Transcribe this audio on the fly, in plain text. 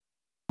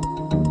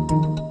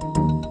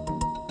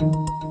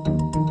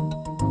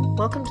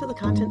Welcome to the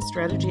Content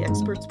Strategy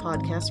Experts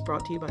podcast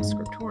brought to you by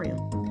Scriptorium.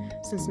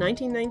 Since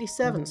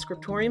 1997,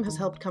 Scriptorium has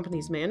helped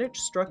companies manage,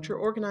 structure,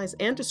 organize,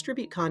 and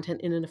distribute content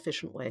in an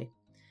efficient way.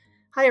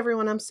 Hi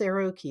everyone, I'm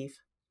Sarah O'Keefe.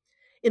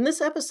 In this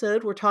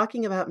episode, we're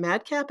talking about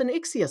MadCap and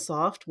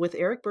IXIASOFT with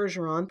Éric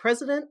Bergeron,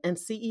 President and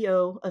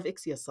CEO of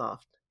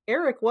IXIASOFT.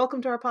 Éric,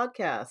 welcome to our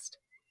podcast.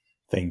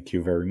 Thank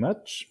you very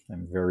much.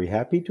 I'm very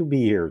happy to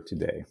be here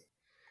today.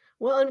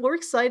 Well, and we're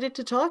excited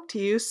to talk to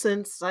you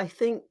since I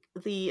think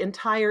the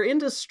entire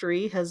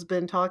industry has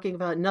been talking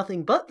about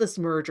nothing but this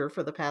merger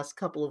for the past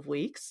couple of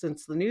weeks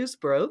since the news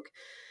broke.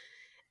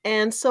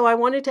 And so I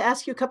wanted to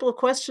ask you a couple of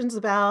questions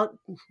about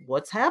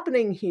what's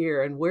happening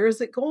here and where is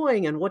it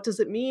going and what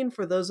does it mean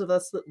for those of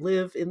us that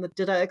live in the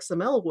Data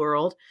XML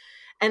world.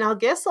 And I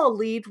guess I'll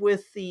lead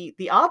with the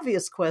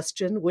obvious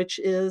question, which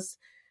is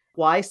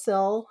why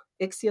sell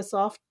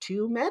IXIASOFT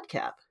to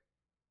MadCap?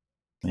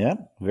 Yeah,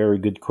 very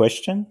good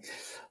question.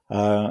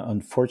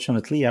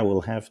 Unfortunately, I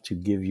will have to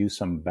give you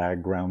some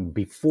background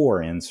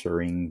before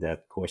answering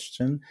that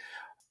question,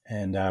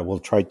 and I will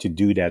try to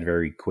do that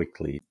very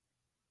quickly.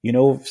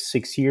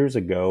 6 years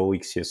ago,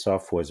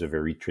 IXIASOFT was a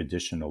very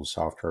traditional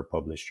software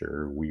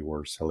publisher. We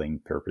were selling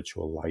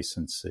perpetual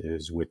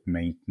licenses with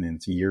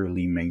maintenance,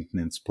 yearly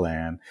maintenance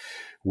plan.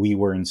 We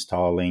were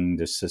installing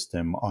the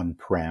system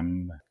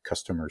on-prem,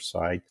 customer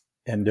side.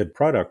 And the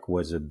product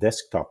was a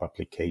desktop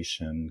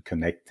application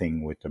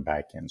connecting with the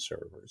backend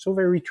server. So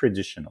very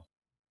traditional.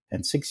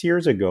 And 6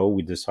 years ago,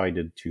 we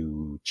decided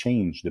to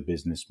change the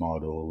business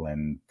model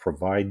and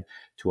provide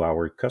to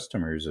our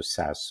customers a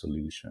SaaS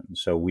solution.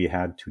 So we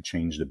had to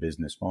change the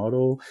business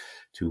model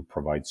to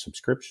provide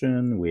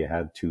subscription. We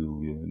had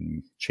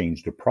to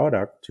change the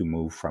product to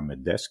move from a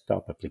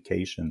desktop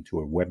application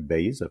to a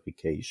web-based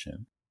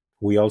application.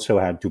 We also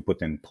had to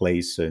put in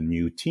place a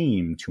new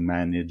team to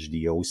manage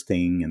the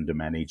hosting and the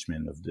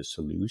management of the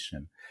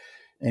solution.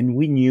 And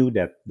we knew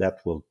that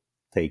will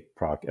take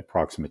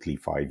approximately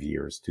 5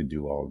 years to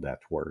do all that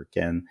work.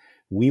 And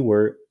we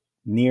were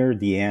near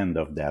the end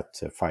of that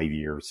 5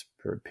 years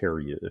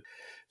period.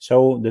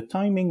 So the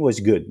timing was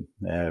good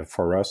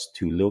for us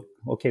to look,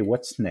 okay,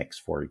 what's next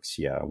for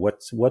IXIA?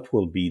 What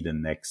will be the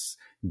next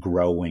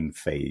growing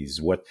phase?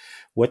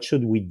 What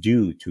should we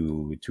do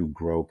to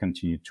grow,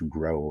 continue to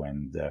grow?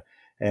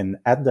 And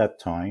at that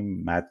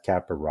time,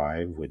 MadCap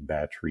arrived with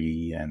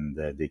Battery, and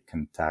they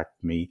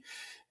contact me,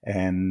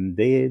 and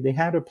they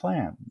had a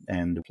plan,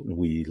 and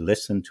we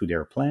listened to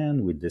their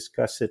plan. We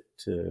discussed it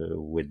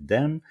with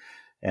them,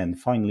 and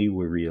finally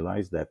we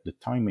realized that the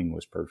timing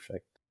was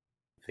perfect.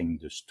 I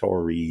think the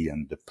story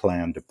and the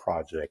plan, the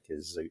project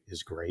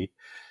is great,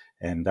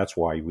 and that's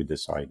why we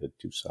decided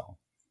to sell.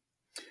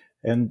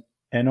 And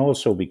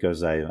also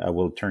because I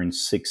will turn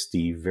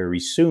 60 very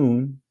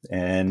soon,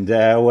 and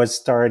I was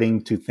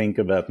starting to think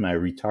about my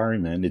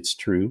retirement. It's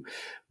true,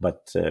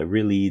 but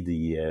really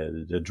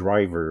the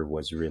driver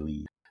was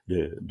really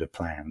the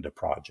plan, the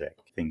project.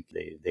 I think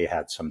they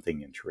had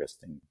something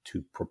interesting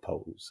to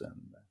propose,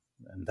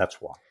 and that's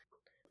why.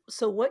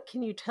 So what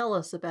can you tell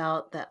us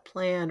about that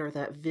plan or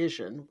that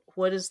vision?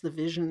 What is the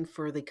vision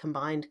for the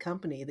combined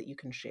company that you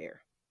can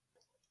share?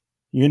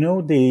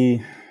 And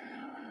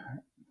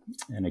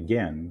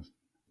again,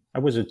 I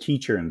was a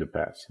teacher in the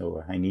past,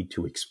 so I need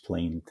to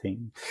explain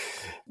things.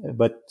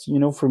 But,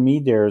 for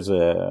me, there's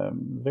a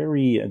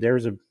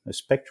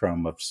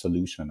spectrum of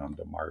solution on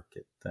the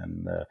market.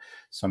 And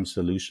some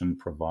solution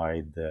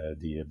provide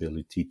the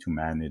ability to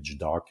manage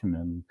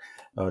document.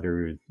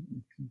 Other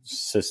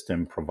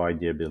system provide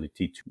the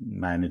ability to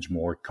manage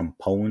more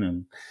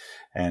component.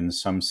 And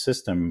some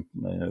system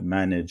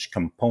manage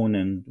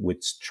component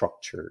with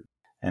structure.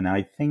 And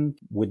I think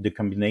with the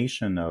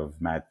combination of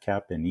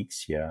MadCap and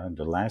IXIA,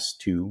 the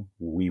last two,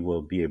 we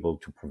will be able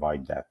to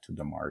provide that to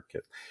the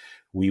market.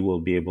 We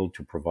will be able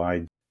to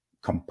provide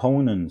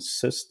component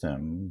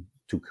system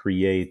to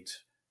create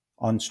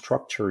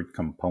unstructured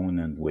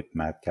component with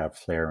MadCap,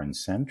 Flare, and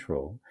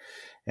Central.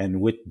 And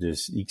with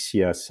this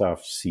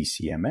IXIASOFT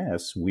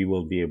CCMS, we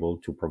will be able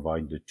to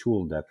provide the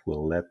tool that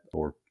will let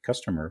our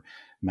customer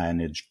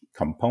manage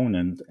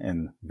component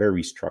and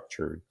very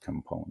structured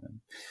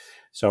component.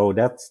 So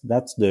that's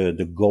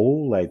the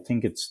goal. I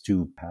think it's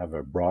to have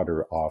a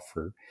broader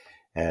offer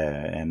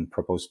and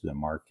propose to the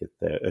market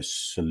a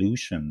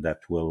solution that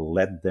will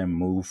let them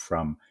move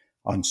from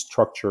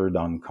unstructured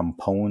on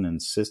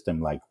component system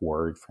like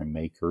Word from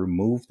Maker,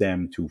 move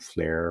them to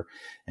Flare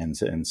and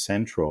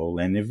Central.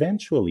 And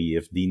eventually,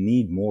 if they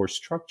need more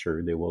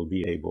structure, they will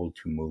be able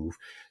to move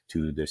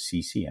to the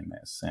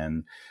CCMS.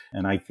 And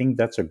I think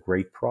that's a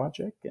great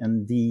project.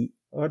 And the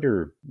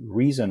other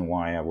reason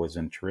why I was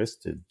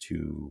interested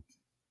to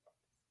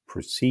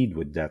proceed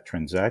with that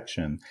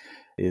transaction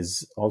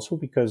is also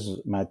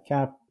because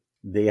MadCap,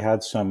 they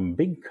had some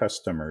big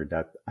customer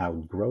that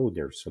outgrow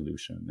their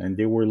solution, and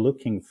they were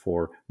looking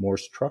for more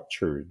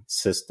structured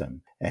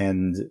system.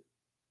 And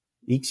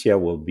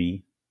IXIA will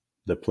be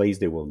the place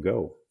they will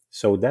go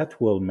So that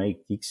will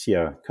make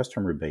IXIA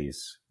customer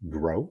base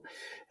grow.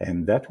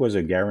 And that was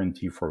a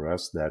guarantee for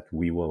us that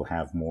we will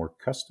have more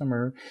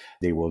customer.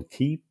 They will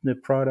keep the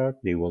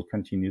product. They will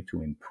continue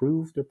to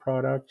improve the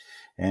product.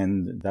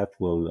 And that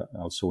will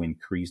also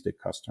increase the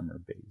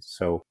customer base.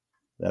 So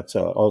that's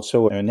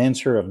also an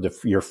answer of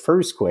your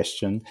first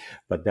question,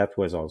 but that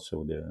was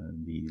also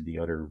the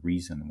other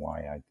reason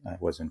why I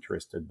was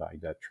interested by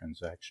that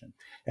transaction.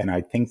 And I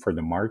think for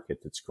the market,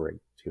 it's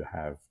great to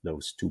have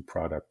those two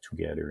products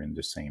together in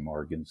the same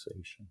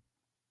organization.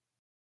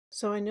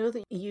 So I know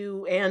that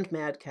you and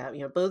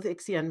MadCap, both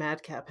IXIA and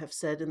MadCap have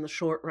said in the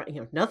short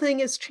run, nothing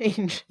is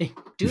changing.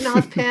 Do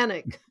not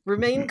panic.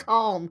 Remain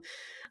calm.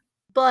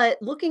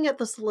 But looking at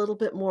this a little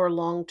bit more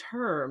long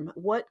term,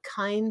 what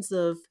kinds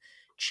of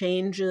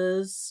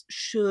changes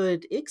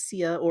should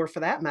IXIA, or for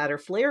that matter,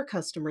 Flare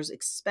customers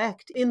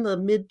expect in the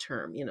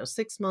midterm?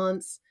 6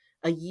 months,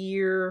 a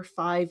year,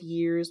 5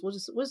 years. What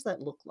does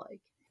that look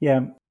like?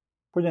 Yeah,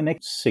 for the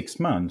next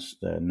 6 months,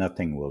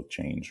 nothing will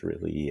change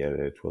really.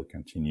 It will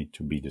continue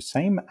to be the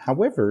same.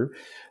 However,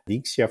 the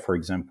IXIA, for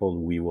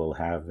example, we will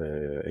have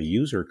a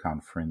user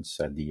conference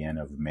at the end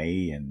of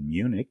May in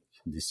Munich.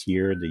 This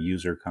year, the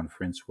user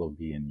conference will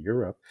be in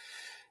Europe.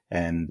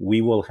 And we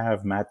will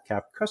have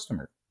MadCap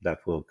customer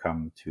that will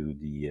come to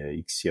the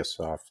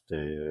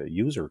IXIASOFT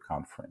user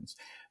conference,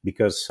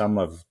 because some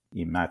of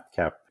the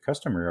MadCap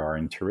customer are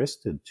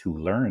interested to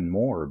learn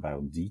more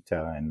about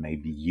data and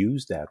maybe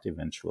use that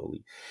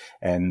eventually.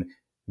 And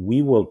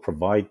we will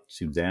provide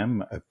to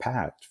them a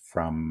path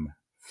from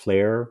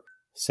Flare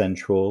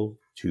Central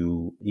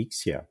to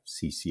IXIA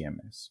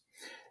CCMS.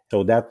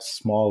 So that's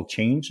small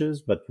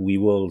changes, but we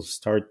will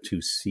start to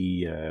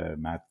see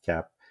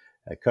MadCap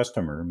a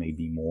customer,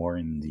 maybe more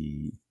in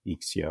the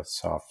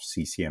IXIASOFT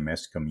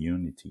CCMS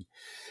community.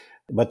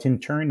 But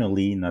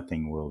internally,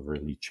 nothing will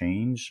really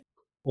change.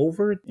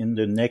 Over in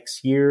the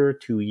next year,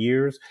 2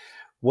 years,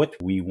 what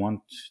we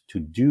want to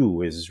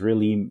do is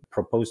really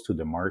propose to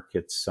the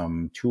market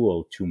some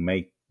tool to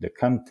make the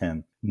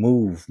content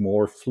move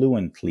more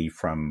fluently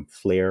from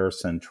Flare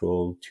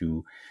Central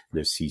to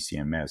the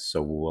CCMS.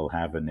 So we will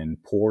have an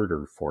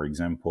importer, for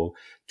example,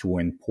 to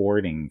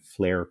importing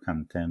Flare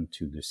content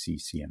to the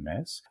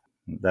CCMS.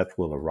 That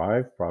will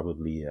arrive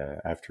probably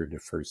after the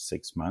first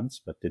 6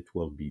 months, but it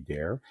will be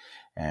there.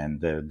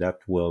 And that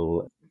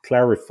will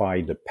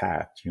clarify the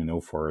path,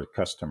 for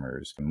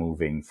customers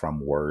moving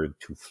from Word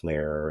to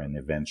Flare and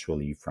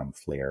eventually from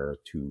Flare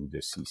to the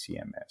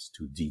CCMS,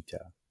 to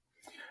data.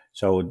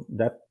 So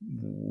that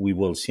we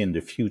will see in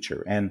the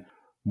future. And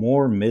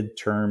more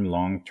midterm,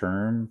 long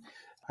term,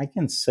 I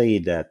can say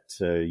that,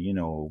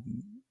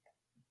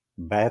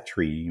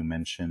 battery, you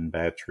mentioned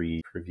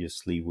battery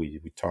previously, we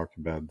talked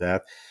about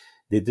that.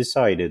 They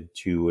decided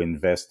to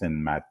invest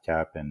in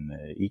MadCap and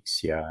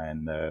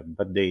IXIA,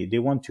 but they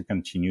want to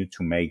continue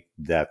to make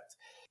that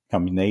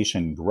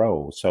combination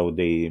grow. So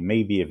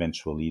maybe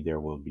eventually there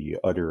will be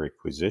other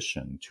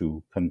acquisition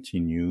to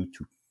continue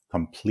to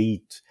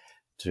complete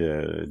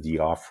the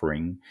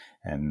offering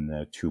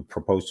and to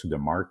propose to the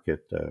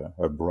market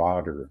a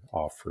broader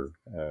offer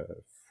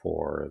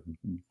for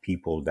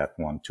people that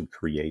want to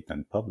create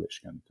and publish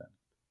content.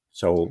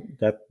 So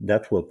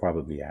that will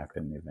probably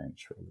happen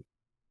eventually.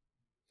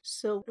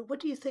 So,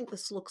 what do you think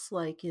this looks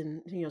like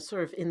in,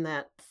 sort of in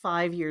that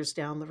 5 years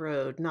down the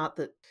road? Not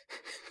that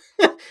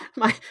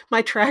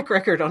my track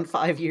record on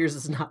 5 years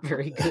is not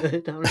very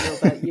good. I don't know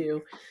about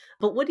you,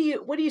 but what do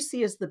you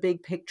see as the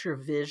big picture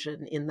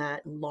vision in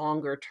that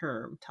longer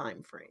term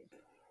time frame?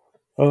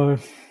 Uh,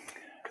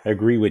 I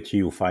agree with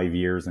you. 5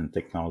 years in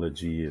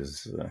technology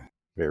is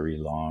very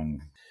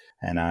long,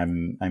 and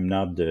I'm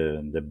not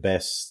the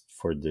best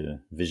for the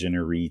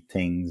visionary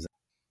things.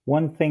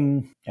 One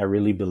thing I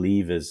really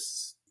believe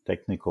is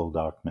technical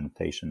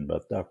documentation,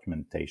 but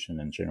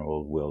documentation in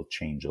general will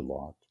change a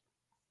lot.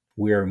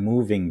 We are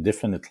moving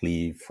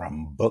definitely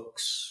from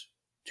books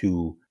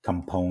to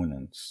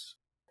components.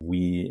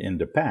 In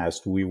the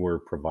past, we were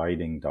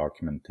providing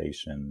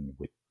documentation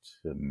with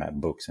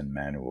books and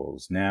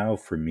manuals. Now,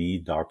 for me,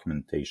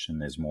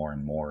 documentation is more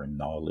and more a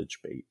knowledge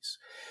base.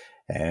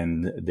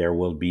 And there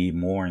will be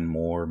more and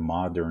more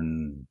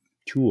modern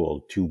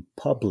tool to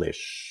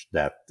publish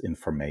that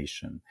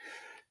information.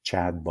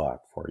 Chatbot,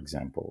 for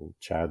example.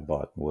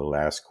 Chatbot will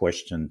ask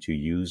questions to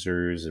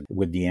users.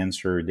 With the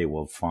answer, they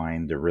will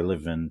find the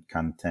relevant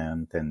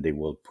content and they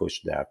will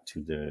push that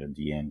to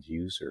the end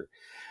user.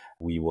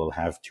 We will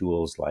have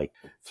tools like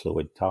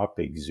Fluid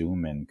Topic,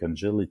 Zoom, and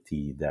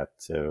Congility that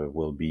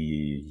will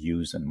be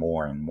used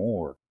more and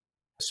more.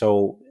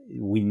 So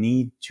we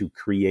need to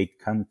create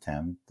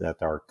content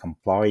that are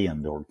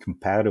compliant or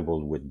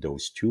compatible with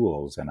those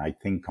tools. And I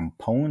think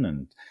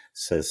component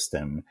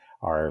system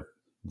are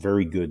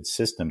very good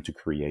system to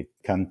create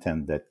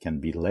content that can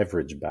be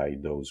leveraged by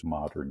those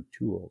modern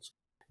tools.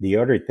 The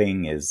other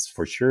thing is,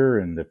 for sure,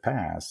 in the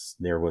past,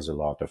 there was a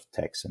lot of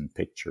text and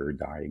picture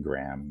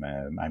diagram.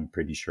 I'm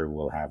pretty sure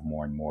we'll have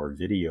more and more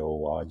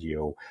video,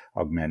 audio,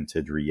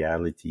 augmented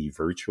reality,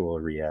 virtual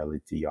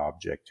reality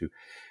object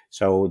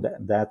So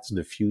that's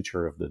the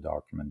future of the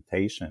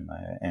documentation.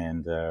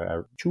 And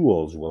our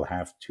tools will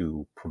have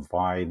to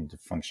provide the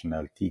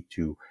functionality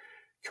to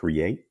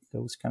create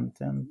those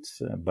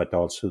contents, but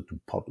also to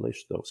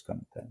publish those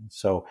contents.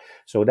 So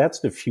that's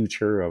the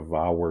future of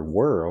our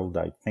world.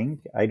 I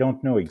think I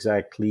don't know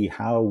exactly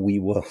how we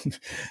will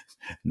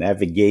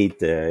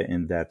navigate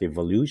in that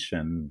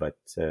evolution, but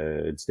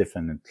it's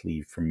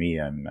definitely for me.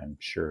 I'm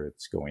sure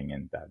it's going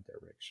in that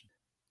direction.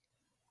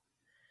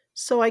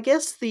 So I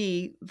guess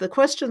the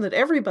question that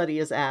everybody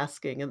is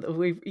asking, and that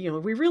we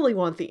really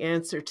want the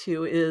answer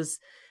to, is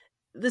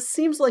this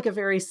seems like a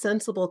very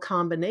sensible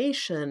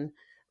combination,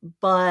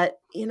 but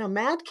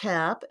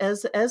MadCap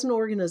as an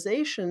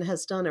organization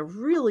has done a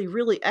really,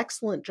 really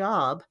excellent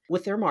job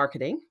with their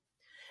marketing.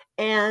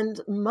 And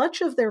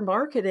much of their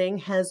marketing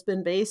has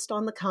been based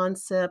on the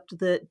concept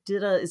that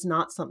DITA is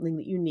not something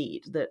that you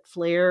need, that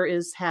Flare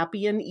is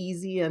happy and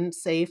easy and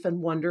safe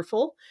and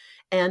wonderful.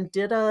 And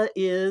DITA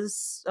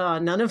is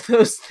none of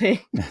those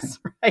things,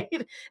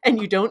 right? And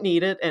you don't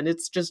need it, and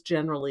it's just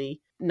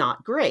generally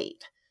not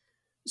great.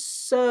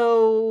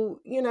 So,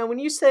 when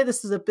you say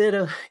this is a bit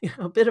of,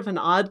 a bit of an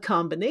odd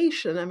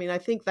combination, I mean, I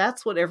think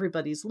that's what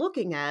everybody's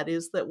looking at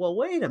is that, well,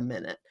 wait a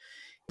minute.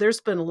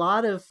 There's been a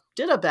lot of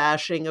DITA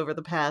bashing over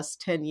the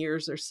past 10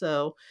 years or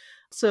so.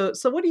 So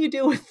what do you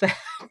do with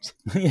that?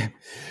 yeah,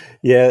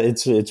 yeah.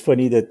 It's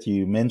funny that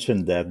you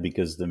mentioned that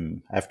because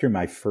after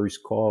my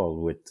first call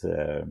with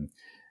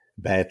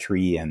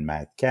Battery and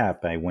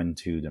MadCap, I went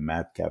to the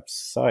MadCap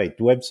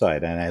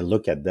website, and I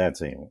look at that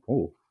saying,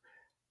 "Oh,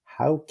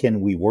 how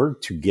can we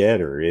work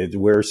together?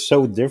 We're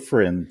so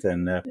different."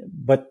 And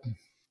but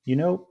you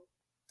know,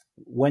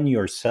 when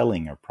you're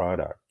selling a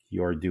product,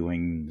 you're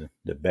doing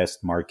the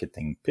best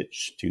marketing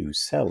pitch to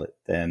sell it,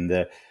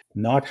 and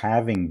not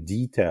having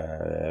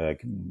data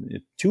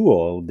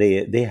tool,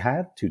 they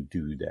had to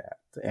do that,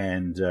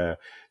 and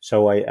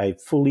so I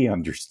fully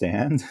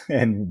understand.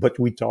 And but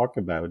we talk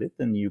about it,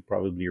 and you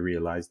probably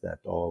realize that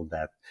all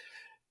that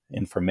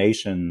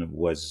information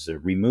was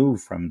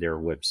removed from their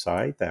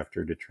website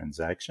after the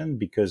transaction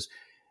because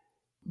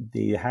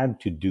they had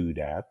to do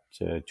that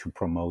to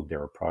promote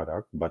their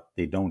product, but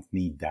they don't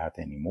need that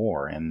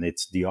anymore. And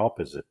it's the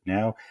opposite.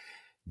 Now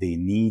they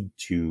need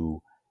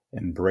to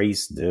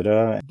embrace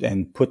data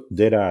and put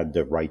data at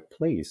the right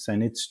place.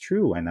 And it's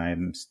true. And I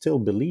still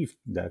believe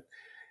that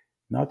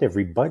not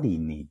everybody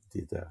needs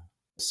data.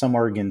 Some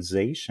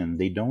organization,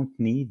 they don't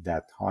need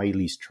that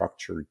highly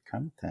structured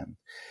content.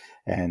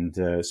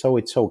 And so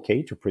it's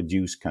okay to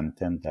produce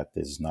content that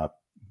is not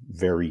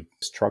very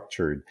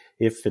structured.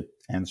 If it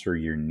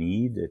answers your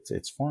need,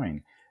 it's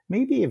fine.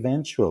 Maybe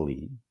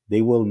eventually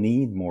they will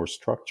need more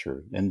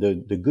structure. And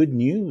the good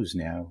news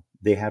now,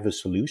 they have a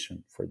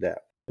solution for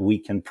that. We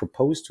can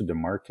propose to the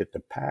market a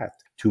path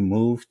to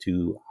move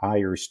to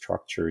higher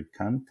structured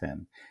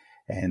content.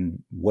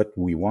 And what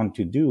we want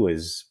to do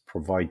is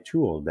provide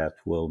tool that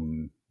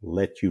will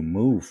let you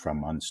move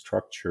from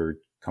unstructured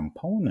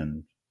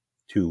component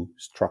to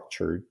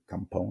structured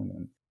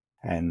component.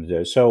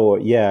 And so,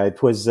 yeah,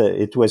 it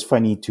was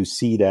funny to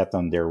see that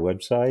on their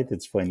website.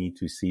 It's funny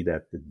to see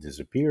that it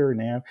disappear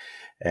now,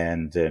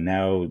 and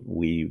now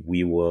we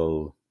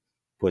will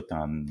put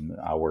on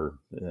our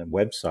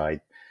website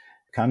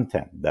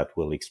content that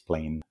will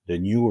explain the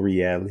new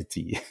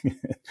reality.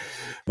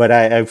 But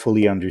I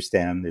fully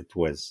understand it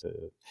was,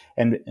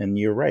 and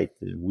you're right.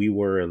 We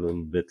were a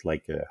little bit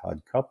like a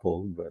odd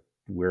couple, but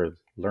we're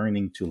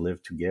learning to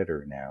live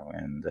together now,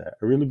 and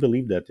I really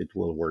believe that it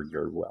will work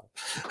very well.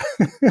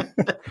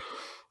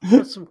 I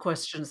have some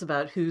questions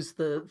about who's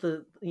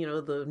the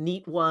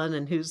neat one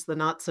and who's the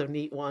not so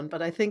neat one,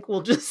 but I think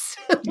we'll just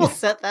we'll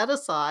set that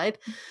aside.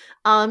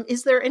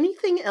 Is there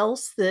anything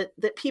else that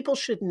people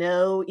should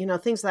know?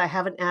 Things that I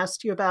haven't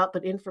asked you about,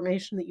 but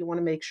information that you want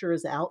to make sure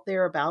is out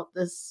there about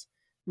this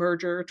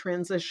merger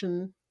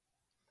transition?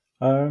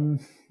 Um,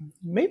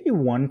 Maybe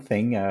one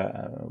thing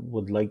I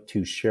would like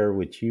to share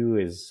with you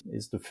is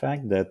the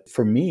fact that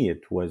for me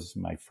it was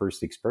my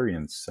first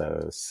experience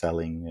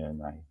selling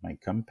my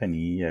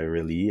company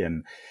really,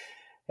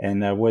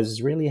 and I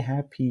was really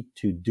happy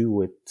to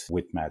do it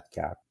with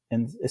MadCap,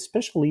 and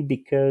especially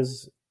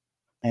because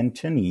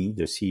Anthony,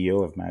 the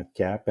CEO of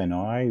MadCap,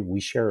 and we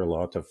share a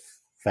lot of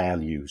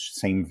values,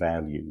 same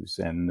values.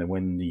 And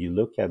when you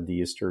look at the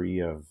history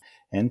of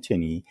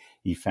Anthony,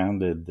 he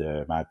founded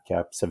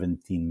MadCap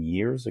 17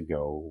 years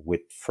ago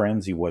with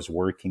friends he was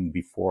working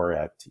before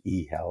at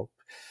eHelp.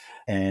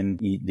 And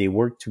they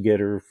worked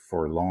together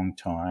for a long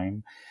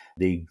time.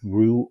 They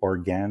grew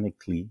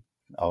organically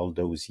all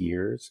those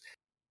years.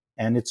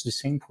 And it's the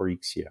same for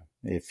IXIA.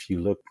 If you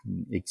look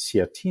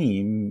IXIA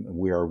team,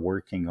 we are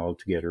working all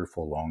together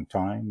for a long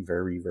time,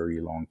 very,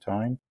 very long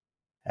time,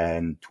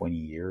 and 20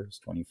 years,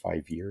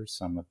 25 years,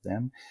 some of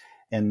them.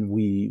 And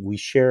we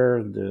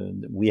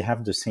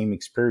have the same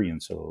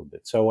experience a little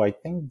bit. So I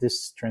think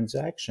this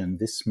transaction,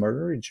 this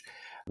merge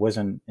was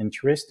an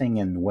interesting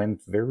and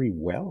went very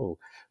well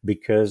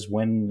because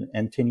when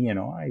Anthony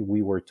and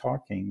we were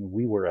talking,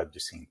 we were at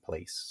the same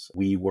place.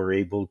 We were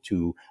able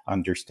to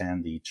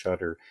understand each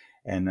other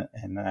And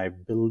I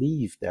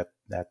believe that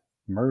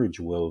merge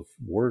will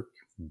work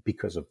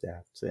because of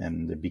that,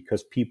 and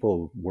because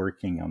people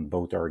working on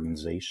both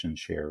organizations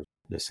share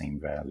the same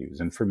values.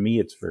 And for me,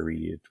 it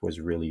was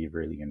really,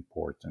 really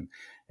important.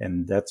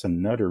 And that's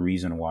another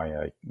reason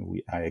why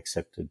I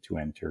accepted to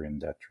enter in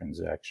that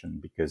transaction,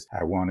 because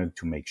I wanted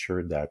to make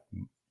sure that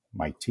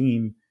my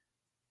team,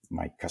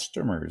 my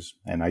customers,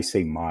 and I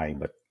say my,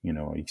 but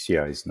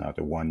IXIA is not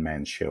a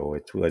one-man show.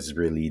 It was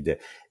really the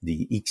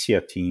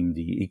IXIA team,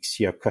 the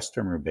IXIA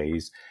customer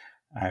base.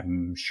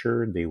 I'm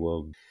sure they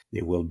will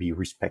be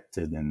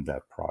respected in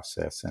that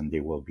process, and they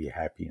will be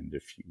happy in the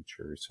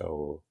future.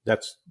 So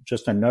that's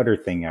just another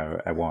thing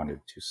I wanted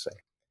to say.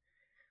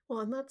 Well,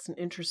 and that's an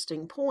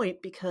interesting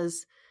point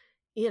because,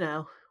 you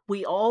know,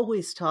 we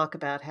always talk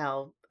about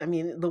how, I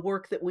mean, the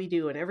work that we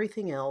do and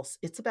everything else,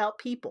 it's about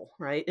people,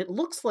 right? It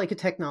looks like a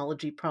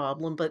technology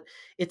problem, but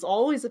it's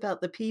always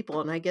about the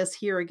people. And I guess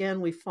here again,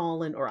 we've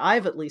fallen, or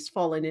I've at least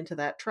fallen into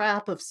that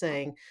trap of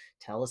saying,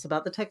 tell us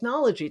about the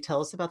technology,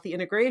 tell us about the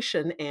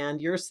integration.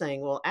 And you're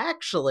saying, well,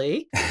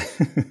 actually,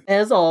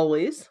 as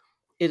always,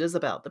 it is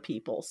about the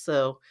people.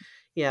 So,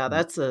 yeah,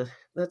 that's a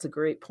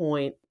great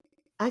point.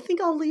 I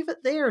think I'll leave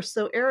it there.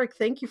 So, Eric,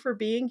 thank you for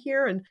being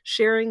here and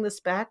sharing this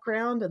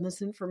background and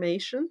this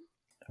information.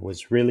 I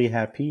was really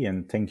happy,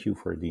 and thank you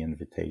for the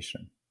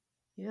invitation.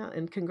 Yeah,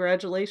 and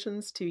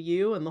congratulations to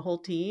you and the whole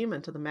team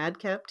and to the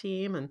MadCap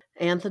team and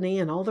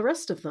Anthony and all the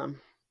rest of them.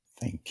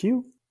 Thank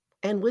you.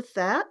 And with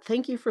that,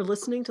 thank you for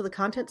listening to the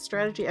Content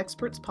Strategy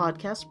Experts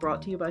podcast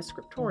brought to you by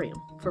Scriptorium.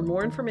 For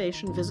more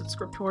information, visit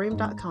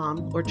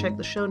scriptorium.com or check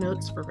the show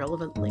notes for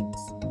relevant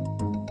links.